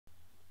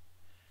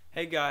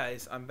Hey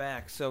guys, I'm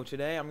back. So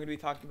today I'm going to be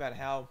talking about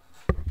how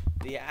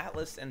the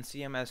Atlas and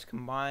CMS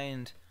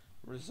combined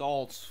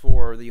results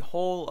for the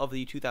whole of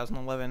the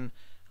 2011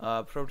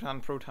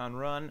 proton-proton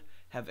run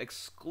have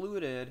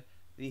excluded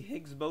the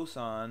Higgs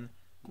boson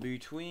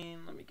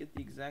between, let me get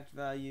the exact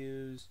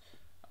values,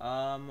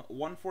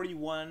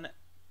 141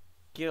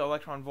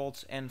 giga-electron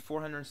volts and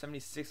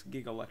 476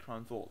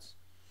 giga-electron volts.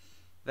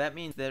 That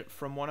means that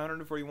from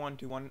 141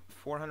 to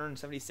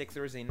 476,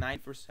 there is a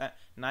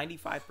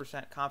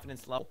 95%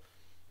 confidence level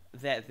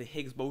that the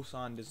Higgs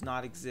boson does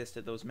not exist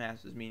at those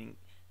masses, meaning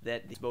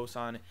that the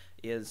boson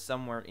is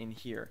somewhere in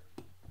here.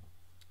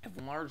 If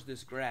we enlarge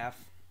this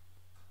graph,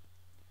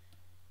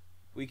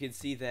 we can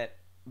see that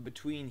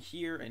between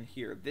here and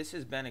here, this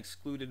has been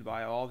excluded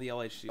by all the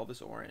LHC, all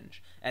this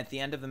orange. At the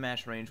end of the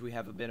match range, we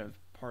have a bit of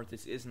part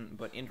this isn't,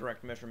 but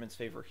indirect measurements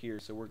favor here,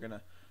 so we're going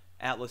to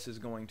Atlas and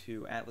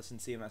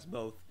CMS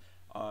both,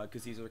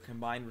 because these are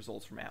combined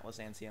results from Atlas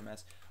and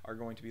CMS, are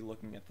going to be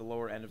looking at the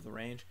lower end of the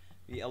range.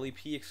 The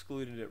LEP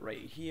excluded it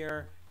right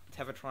here,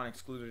 Tevatron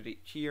excluded it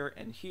here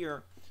and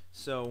here,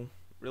 so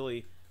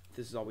really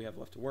this is all we have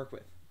left to work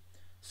with.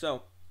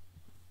 So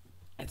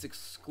it's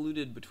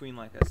excluded between,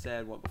 like I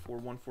said, before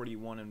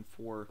 141 and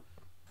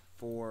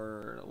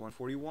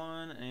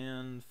 141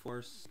 and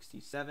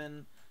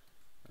 467.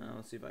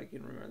 Let's see if I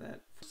can remember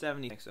that.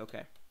 76.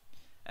 Okay.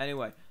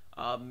 Anyway.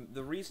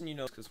 The reason you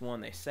know is because,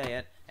 one, they say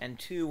it, and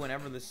two,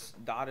 whenever this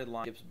dotted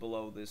line dips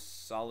below this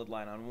solid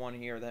line on one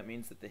here, that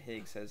means that the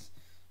Higgs has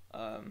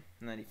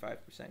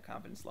 95%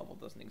 confidence level,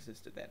 doesn't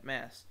exist at that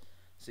mass.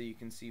 So you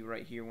can see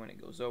right here when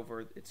it goes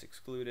over, it's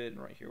excluded, and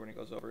right here when it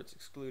goes over, it's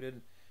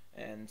excluded.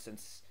 And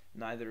since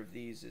neither of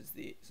these,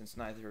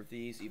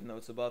 even though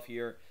it's above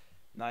here,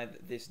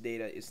 this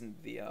data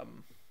isn't the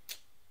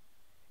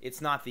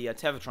it's not the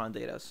Tevatron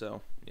data,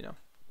 so you know.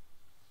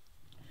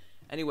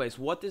 Anyways,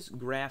 what this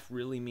graph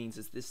really means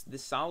is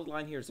this solid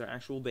line here is their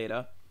actual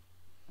data.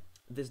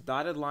 This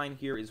dotted line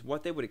here is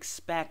what they would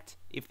expect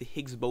if the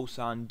Higgs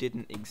boson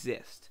didn't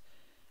exist.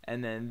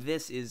 And then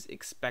this is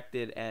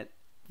expected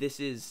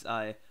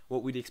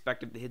what we'd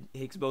expect if the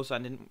Higgs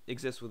boson didn't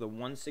exist with a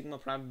 1 sigma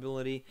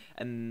probability,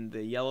 and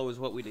the yellow is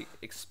what we'd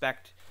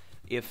expect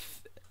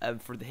if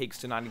for the Higgs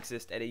to not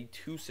exist at a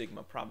 2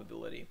 sigma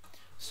probability.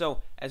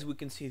 So, as we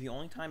can see, the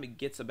only time it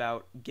gets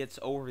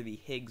over the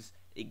Higgs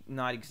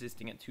not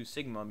existing at 2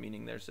 sigma,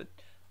 meaning there's like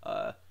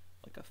a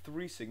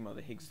 3 sigma,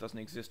 the Higgs doesn't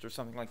exist or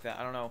something like that,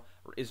 I don't know,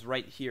 is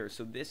right here.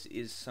 So this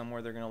is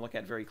somewhere they're going to look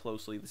at very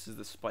closely. This is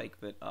the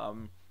spike that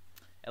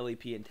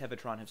LEP and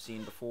Tevatron have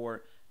seen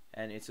before,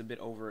 and it's a bit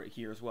over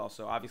here as well.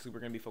 So obviously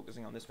we're going to be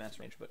focusing on this mass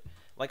range, but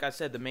like I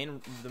said, the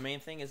main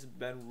thing has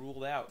been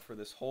ruled out for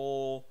this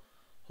whole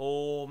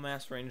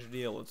mass range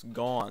deal. It's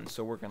gone.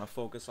 So we're going to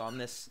focus on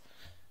this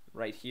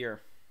right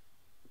here.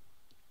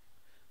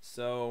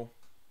 So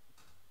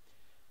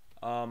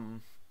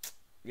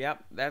yeah,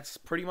 that's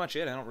pretty much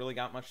it. I don't really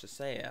got much to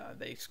say.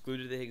 They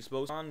excluded the Higgs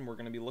boson. We're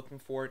going to be looking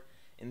for it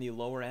in the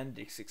lower end.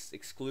 It's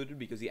excluded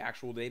because the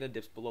actual data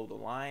dips below the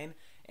line,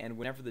 and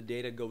whenever the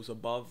data goes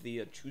above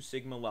the 2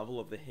 sigma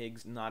level of the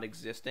Higgs not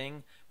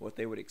existing, what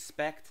they would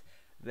expect,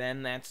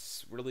 then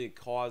that's really a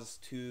cause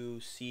to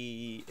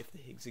see if the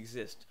Higgs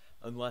exist,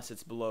 unless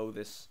it's below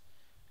this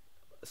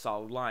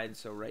solid line.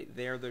 So right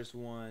there there's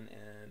one,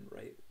 and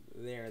right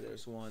there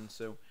there's one.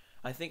 So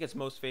I think it's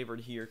most favored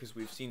here because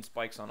we've seen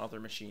spikes on other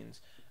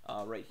machines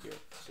right here.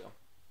 So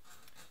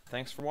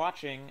thanks for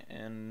watching,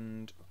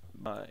 and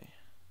bye.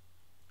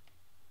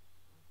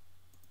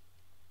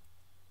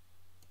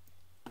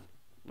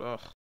 Ugh.